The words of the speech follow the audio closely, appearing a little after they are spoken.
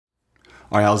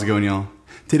Alright, how's it going, y'all?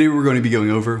 Today we're going to be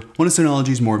going over one of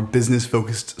Synology's more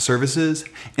business-focused services,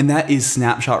 and that is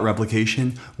snapshot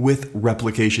replication with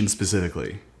replication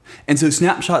specifically. And so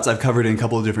snapshots I've covered in a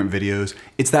couple of different videos.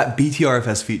 It's that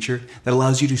BTRFS feature that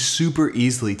allows you to super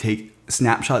easily take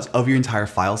snapshots of your entire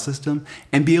file system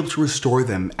and be able to restore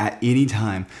them at any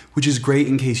time, which is great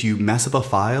in case you mess up a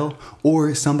file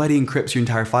or somebody encrypts your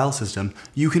entire file system.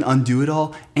 You can undo it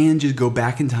all and just go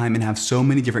back in time and have so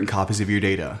many different copies of your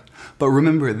data. But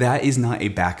remember, that is not a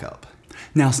backup.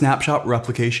 Now, snapshot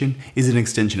replication is an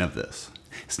extension of this.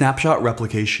 Snapshot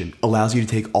replication allows you to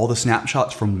take all the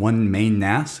snapshots from one main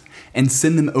NAS and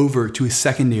send them over to a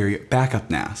secondary backup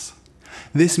NAS.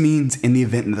 This means in the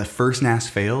event that the first NAS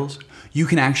fails, you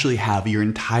can actually have your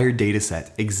entire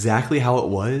dataset exactly how it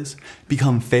was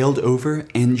become failed over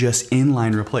and just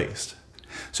inline replaced.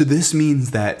 So this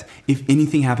means that if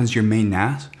anything happens to your main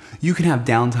NAS, you can have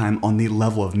downtime on the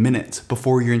level of minutes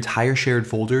before your entire shared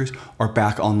folders are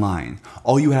back online.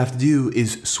 All you have to do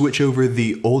is switch over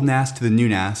the old NAS to the new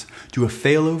NAS, do a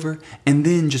failover, and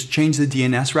then just change the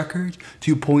DNS record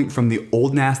to point from the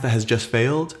old NAS that has just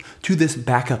failed to this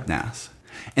backup NAS.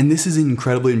 And this is an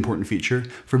incredibly important feature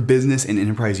for business and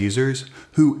enterprise users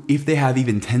who, if they have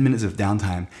even 10 minutes of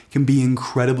downtime, can be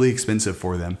incredibly expensive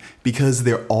for them because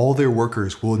all their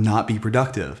workers will not be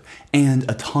productive and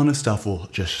a ton of stuff will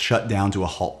just shut down to a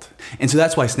halt. And so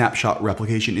that's why snapshot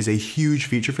replication is a huge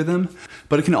feature for them,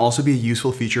 but it can also be a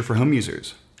useful feature for home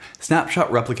users.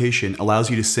 Snapshot replication allows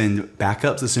you to send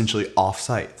backups essentially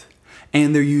off-site,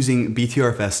 and they're using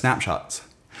BTRFS snapshots.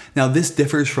 Now this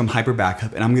differs from hyper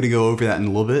backup, and I'm going to go over that in a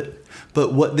little bit,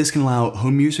 but what this can allow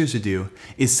home users to do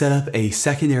is set up a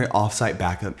secondary offsite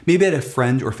backup, maybe at a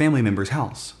friend or family member's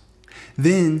house.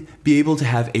 Then be able to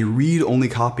have a read-only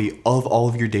copy of all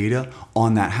of your data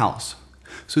on that house.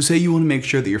 So say you want to make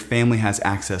sure that your family has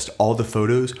access to all the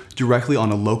photos directly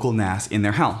on a local NAS in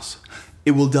their house.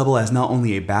 It will double as not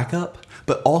only a backup,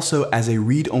 but also as a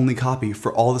read-only copy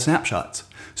for all the snapshots.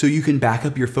 So you can back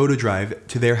up your photo drive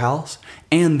to their house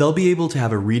and they'll be able to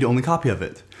have a read-only copy of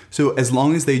it. So as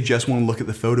long as they just want to look at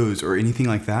the photos or anything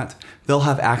like that, they'll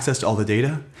have access to all the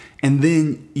data, and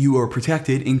then you are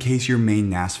protected in case your main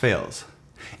NAS fails.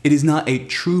 It is not a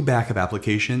true backup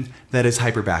application that is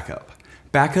hyper backup.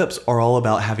 Backups are all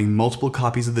about having multiple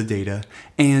copies of the data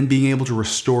and being able to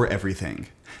restore everything.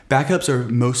 Backups are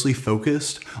mostly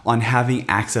focused on having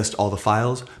access to all the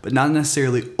files, but not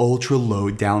necessarily ultra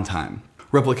low downtime.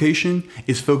 Replication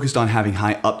is focused on having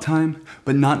high uptime,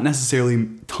 but not necessarily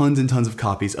tons and tons of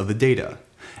copies of the data.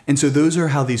 And so those are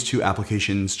how these two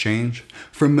applications change.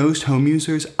 For most home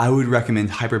users, I would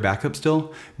recommend hyper backup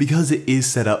still because it is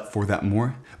set up for that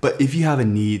more. But if you have a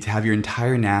need to have your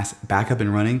entire NAS back up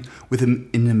and running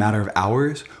in a matter of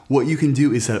hours, what you can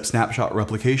do is set up snapshot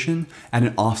replication and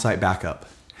an offsite backup.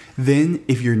 Then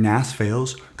if your NAS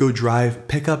fails, go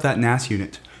pick up that NAS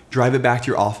unit, drive it back to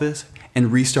your office,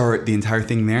 and restart the entire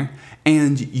thing there,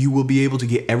 and you will be able to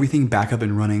get everything back up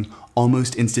and running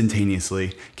almost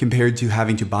instantaneously compared to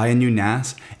having to buy a new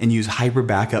NAS and use hyper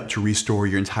backup to restore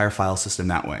your entire file system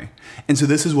that way. And so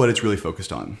this is what it's really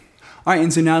focused on. All right,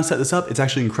 and so now to set this up, it's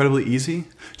actually incredibly easy.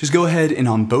 Just go ahead and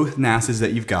on both NASs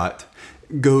that you've got,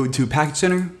 go to Package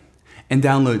Center and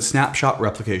download Snapshot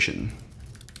Replication.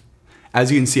 As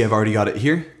you can see, I've already got it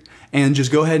here, and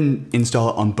just go ahead and install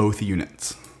it on both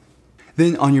units.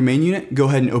 Then on your main unit, go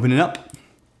ahead and open it up.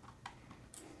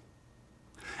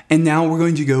 And now we're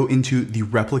going to go into the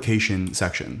replication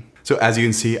section. So as you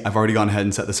can see, I've already gone ahead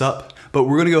and set this up, but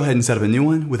we're going to go ahead and set up a new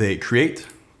one with a create.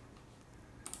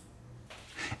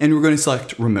 And we're going to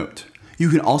select remote. You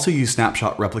can also use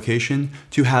snapshot replication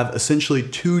to have essentially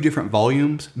two different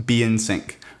volumes be in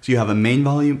sync. So you have a main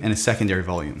volume and a secondary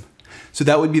volume. So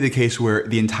that would be the case where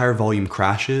the entire volume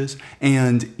crashes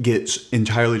and gets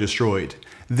entirely destroyed.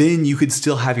 Then you could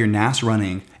still have your NAS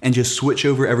running and just switch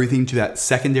over everything to that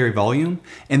secondary volume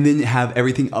and then have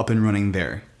everything up and running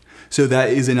there. So that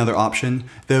is another option,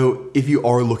 though if you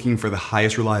are looking for the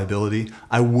highest reliability,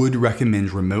 I would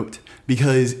recommend remote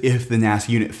because if the NAS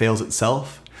unit fails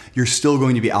itself, you're still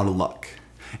going to be out of luck.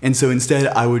 And so instead,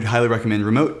 I would highly recommend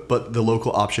remote, but the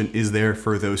local option is there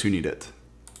for those who need it.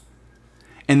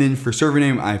 And then for server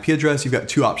name and IP address, you've got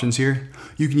two options here.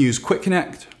 You can use Quick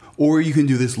Connect, or you can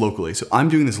do this locally. So I'm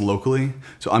doing this locally.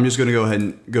 So I'm just gonna go ahead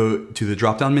and go to the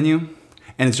drop-down menu,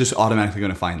 and it's just automatically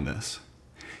gonna find this.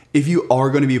 If you are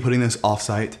going to be putting this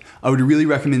offsite, I would really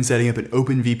recommend setting up an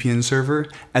open VPN server,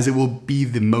 as it will be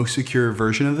the most secure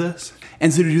version of this.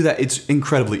 And so to do that, it's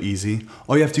incredibly easy.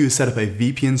 All you have to do is set up a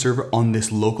VPN server on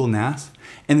this local NAS,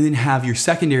 and then have your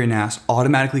secondary NAS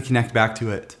automatically connect back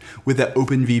to it with that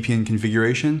open VPN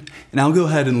configuration. And I'll go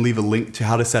ahead and leave a link to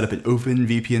how to set up an open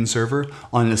VPN server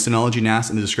on a Synology NAS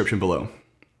in the description below.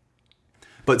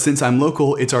 But since I'm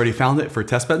local, it's already found it for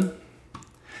testbed.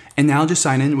 And now just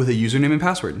sign in with a username and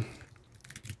password.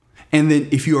 And then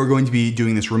if you are going to be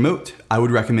doing this remote, I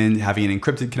would recommend having an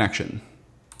encrypted connection.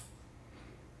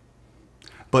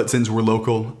 But since we're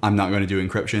local, I'm not going to do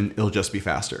encryption, it'll just be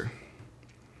faster.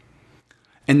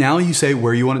 And now you say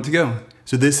where you want it to go.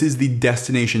 So this is the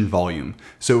destination volume.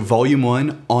 So volume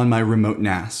 1 on my remote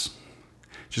NAS.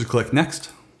 Just click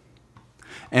next.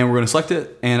 And we're going to select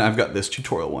it, and I've got this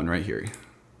tutorial one right here.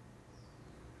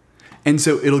 And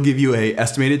so it'll give you an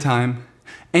estimated time.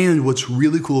 And what's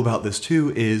really cool about this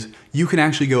too is you can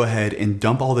actually go ahead and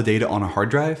dump all the data on a hard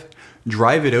drive,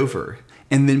 drive it over,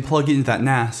 and then plug it into that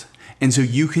NAS. And so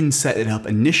you can set it up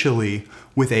initially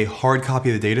with a hard copy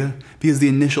of the data, because the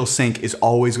initial sync is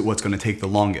always what's going to take the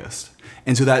longest.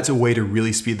 And so that's a way to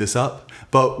really speed this up.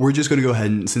 But we're just going to go ahead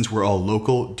and, since we're all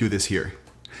local, do this here.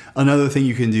 Another thing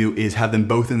you can do is have them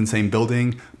both in the same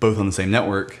building, both on the same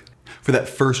network, for that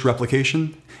first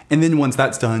replication. And then once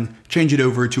that's done, change it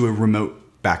over to a remote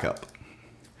backup.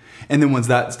 And then once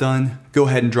that's done, go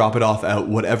ahead and drop it off at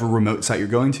whatever remote site you're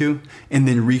going to, and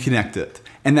then reconnect it.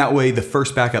 And that way the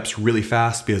first backup's really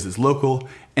fast because it's local,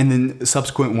 and then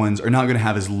subsequent ones are not going to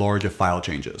have as large of file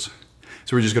changes.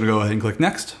 So we're just going to go ahead and click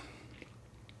next.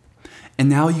 And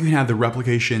now you can have the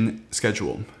replication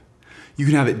scheduled. You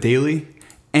can have it daily,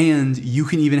 and you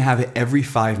can even have it every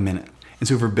 5 minutes. And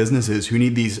so for businesses who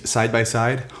need these side by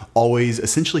side, always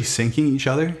essentially syncing each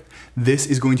other, this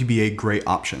is going to be a great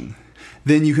option.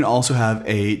 Then you can also have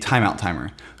a timeout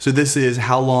timer. So this is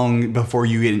how long before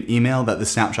you get an email that the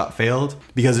snapshot failed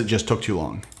because it just took too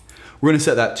long. We're going to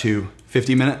set that to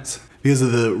 50 minutes because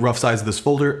of the rough size of this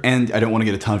folder, and I don't want to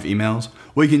get a ton of emails.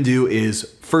 What you can do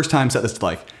is first time set this to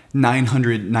like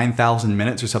 9,000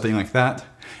 minutes or something like that.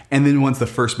 And then once the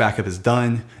first backup is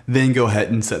done, then go ahead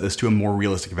and set this to a more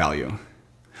realistic value.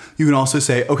 You can also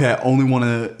say, okay, I only want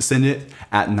to send it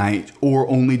at night or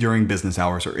only during business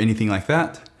hours or anything like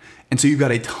that. And so you've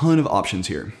got a ton of options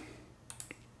here.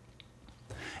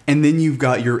 And then you've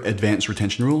got your advanced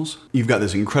retention rules. You've got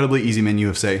this incredibly easy menu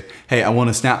of say, hey, I want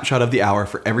a snapshot of the hour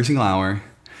for every single hour.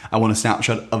 I want a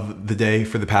snapshot of the day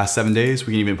for the past 7 days.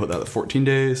 We can even put that at 14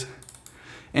 days.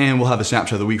 And we'll have a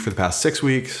snapshot of the week for the past 6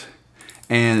 weeks,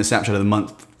 and a snapshot of the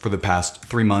month for the past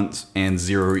 3 months, and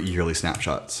 0 yearly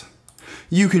snapshots.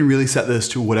 You can really set this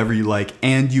to whatever you like,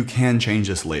 and you can change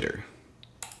this later.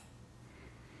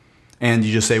 And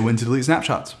you just say when to delete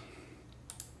snapshots.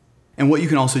 And what you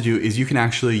can also do is you can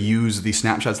actually use the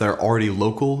snapshots that are already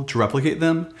local to replicate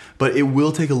them, but it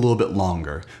will take a little bit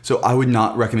longer. So I would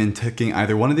not recommend ticking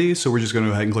either one of these. So we're just going to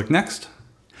go ahead and click next,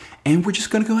 and we're just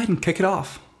going to go ahead and kick it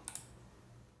off.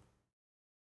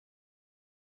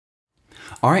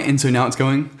 All right, and so now it's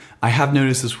going. I have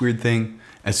noticed this weird thing.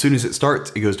 As soon as it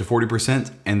starts, it goes to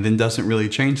 40% and then doesn't really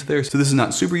change there. So this is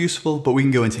not super useful, but we can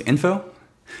go into info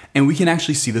and we can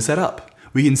actually see the setup.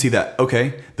 We can see that,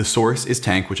 okay, the source is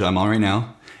tank, which I'm on right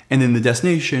now, and then the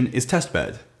destination is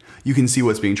testbed. You can see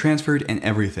what's being transferred and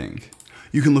everything.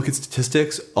 You can look at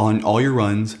statistics on all your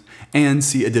runs and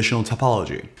see additional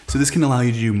topology. So this can allow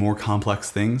you to do more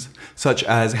complex things, such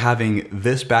as having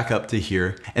this backup to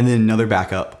here and then another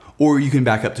backup. Or you can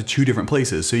back up to 2 different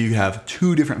places. So you have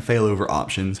 2 different failover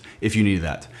options if you need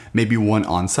that. Maybe one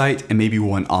on-site and maybe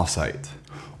one off-site.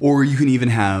 Or you can even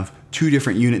have 2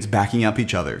 different units backing up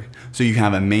each other. So you can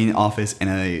have a main office and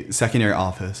a secondary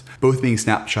office, both being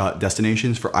snapshot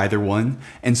destinations for either one.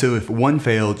 And so if one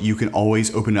failed, you can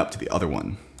always open up to the other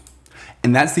one.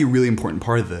 And that's the really important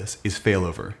part of this, is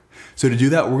failover. So to do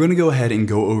that, we're going to go ahead and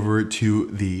go over to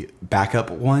the backup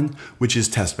one, which is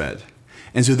testbed.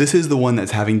 And so this is the one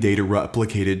that's having data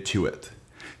replicated to it.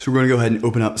 So we're going to go ahead and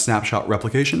open up Snapshot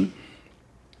Replication.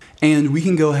 And we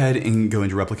can go ahead and go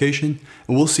into replication,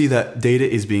 and we'll see that data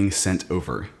is being sent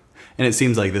over. And it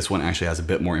seems like this one actually has a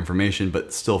bit more information,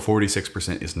 but still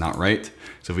 46% is not right.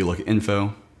 So if we look at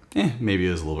info, maybe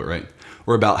it is a little bit right.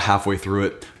 We're about halfway through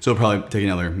it, so it'll probably take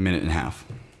another minute and a half.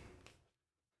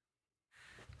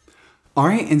 All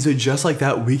right, and so just like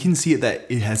that, we can see that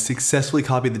it has successfully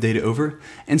copied the data over.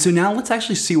 And so now let's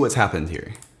actually see what's happened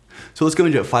here. So let's go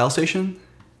into a file station,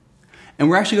 and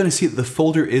we're actually going to see that the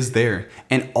folder is there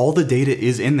and all the data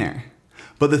is in there.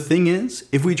 But the thing is,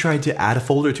 if we tried to add a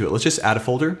folder to it, let's just add a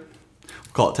folder,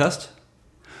 we'll call it test.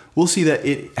 we'll see that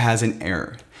it has an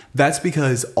error. That's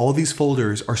because all these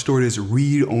folders are stored as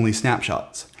read-only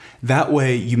snapshots. That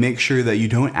way you make sure that you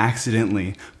don't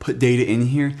accidentally put data in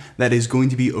here that is going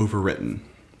to be overwritten.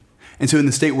 And so in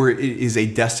the state where it is a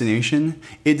destination,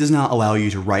 it does not allow you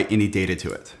to write any data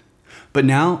to it. But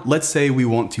now let's say we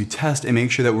want to test and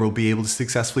make sure that we'll be able to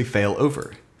successfully fail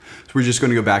over. So we're just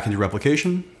going to go back into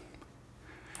replication.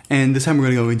 And this time we're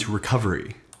going to go into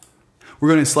recovery. We're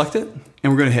going to select it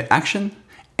and we're going to hit action.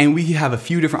 And we have a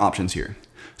few different options here.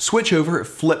 Switch over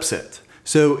flips it.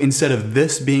 So instead of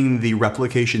this being the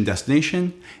replication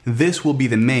destination, this will be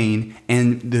the main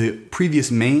and the previous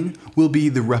main will be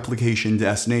the replication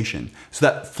destination. So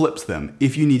that flips them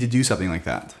if you need to do something like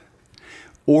that.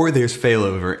 Or there's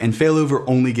failover, and failover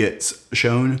only gets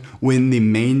shown when the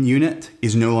main unit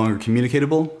is no longer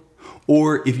communicatable.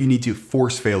 Or if you need to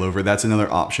force failover, that's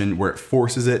another option where it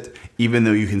forces it even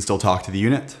though you can still talk to the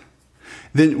unit.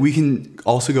 Then we can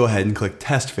also go ahead and click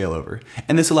test failover.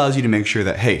 And this allows you to make sure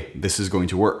that, hey, this is going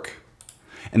to work.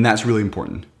 And that's really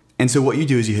important. And so what you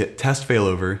do is you hit test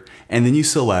failover and then you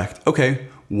select, okay,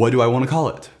 what do I want to call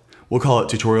it? We'll call it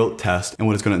tutorial test. And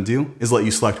what it's going to do is let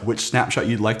you select which snapshot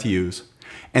you'd like to use.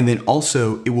 And then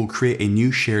also it will create a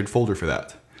new shared folder for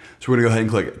that. So we're going to go ahead and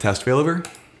click test failover.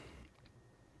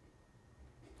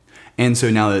 And so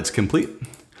now that it's complete,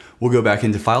 we'll go back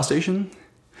into File Station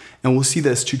and we'll see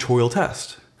this tutorial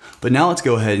test. But now let's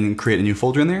go ahead and create a new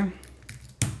folder in there.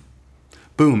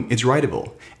 Boom, it's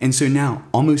writable. And so now,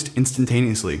 almost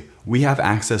instantaneously, we have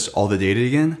access to all the data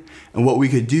again. And what we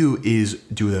could do is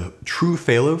do a true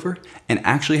failover and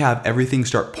actually have everything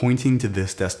start pointing to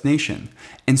this destination.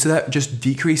 And so that just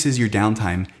decreases your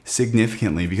downtime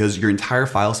significantly because your entire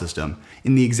file system,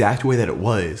 in the exact way that it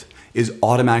was, is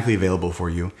automatically available for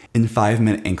you in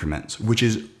 5-minute increments, which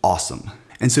is awesome.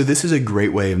 And so this is a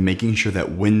great way of making sure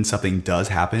that when something does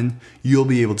happen, you'll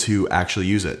be able to actually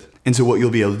use it. And so what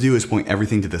you'll be able to do is point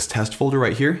everything to this test folder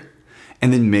right here,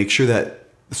 and then make sure that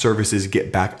services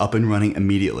get back up and running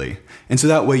immediately. And so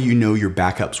that way you know your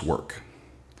backups work.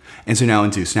 And so now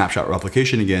into snapshot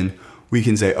replication again, we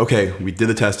can say, okay, we did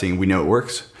the testing, we know it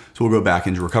works. So we'll go back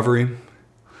into recovery,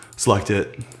 select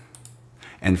it,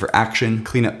 and for action,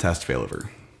 clean up test failover.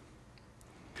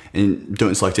 And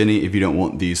don't select any if you don't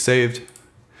want these saved.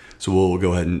 So we'll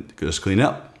go ahead and just clean it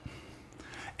up.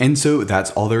 And so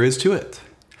that's all there is to it.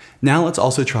 Now let's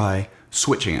also try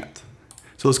switching it.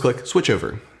 So let's click switch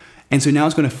over. And so now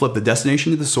it's going to flip the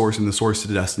destination to the source and the source to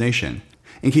the destination.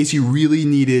 In case you really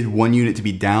needed one unit to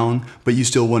be down, but you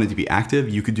still wanted to be active,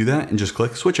 you could do that and just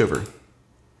click switch over.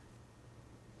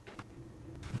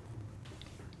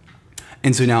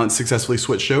 And so now it's successfully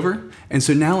switched over. And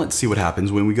so now let's see what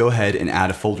happens when we go ahead and add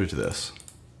a folder to this.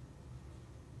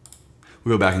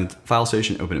 We'll go back into File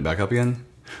Station, open it back up again.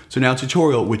 So now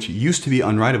tutorial, which used to be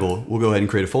unwritable, we'll go ahead and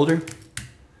create a folder.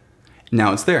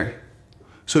 Now it's there.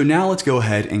 So now let's go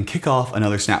ahead and kick off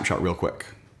another snapshot real quick.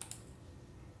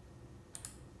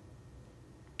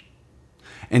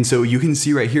 And so you can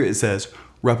see right here it says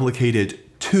replicated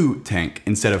to tank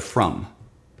instead of from.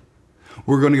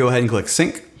 We're going to go ahead and click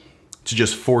sync to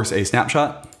just force a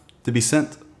snapshot to be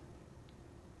sent.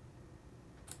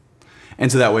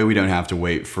 And so that way we don't have to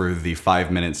wait for the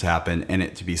 5 minutes to happen and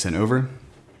it to be sent over.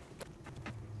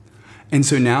 And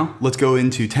so now let's go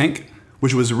into tank,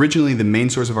 which was originally the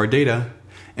main source of our data.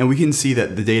 And we can see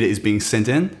that the data is being sent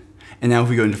in. And now if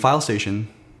we go into File Station,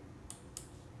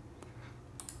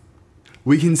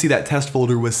 we can see that test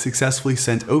folder was successfully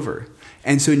sent over.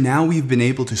 And so now we've been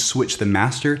able to switch the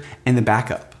master and the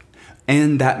backup.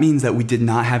 And that means that we did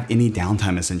not have any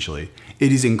downtime essentially.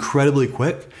 It is incredibly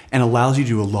quick and allows you to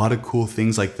do a lot of cool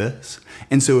things like this.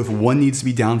 And so if one needs to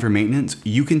be down for maintenance,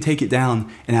 you can take it down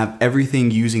and have everything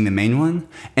using the main one.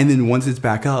 And then once it's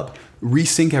back up,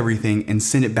 resync everything and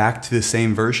send it back to the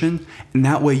same version. And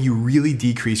that way you really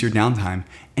decrease your downtime.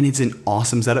 And it's an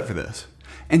awesome setup for this.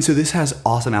 And so this has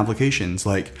awesome applications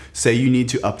like say you need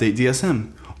to update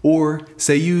DSM, or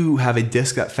say you have a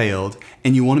disk that failed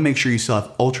and you want to make sure you still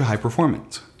have ultra high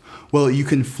performance. Well, you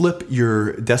can flip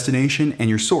your destination and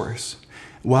your source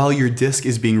while your disk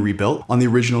is being rebuilt on the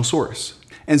original source.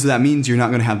 And so that means you're not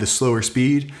going to have the slower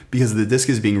speed because the disk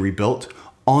is being rebuilt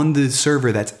on the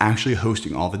server that's actually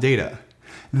hosting all the data.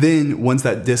 Then once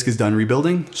that disk is done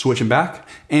rebuilding, switch them back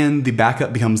and the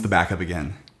backup becomes the backup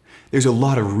again. There's a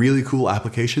lot of really cool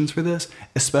applications for this,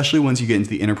 especially once you get into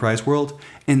the enterprise world,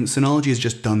 and Synology has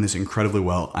just done this incredibly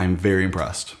well. I'm very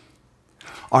impressed.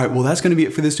 All right, well, that's going to be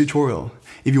it for this tutorial.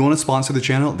 If you want to sponsor the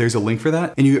channel, there's a link for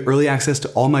that, and you get early access to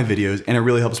all my videos, and it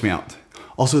really helps me out.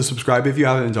 Also, subscribe if you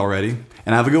haven't already,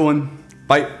 and have a good one.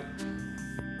 Bye.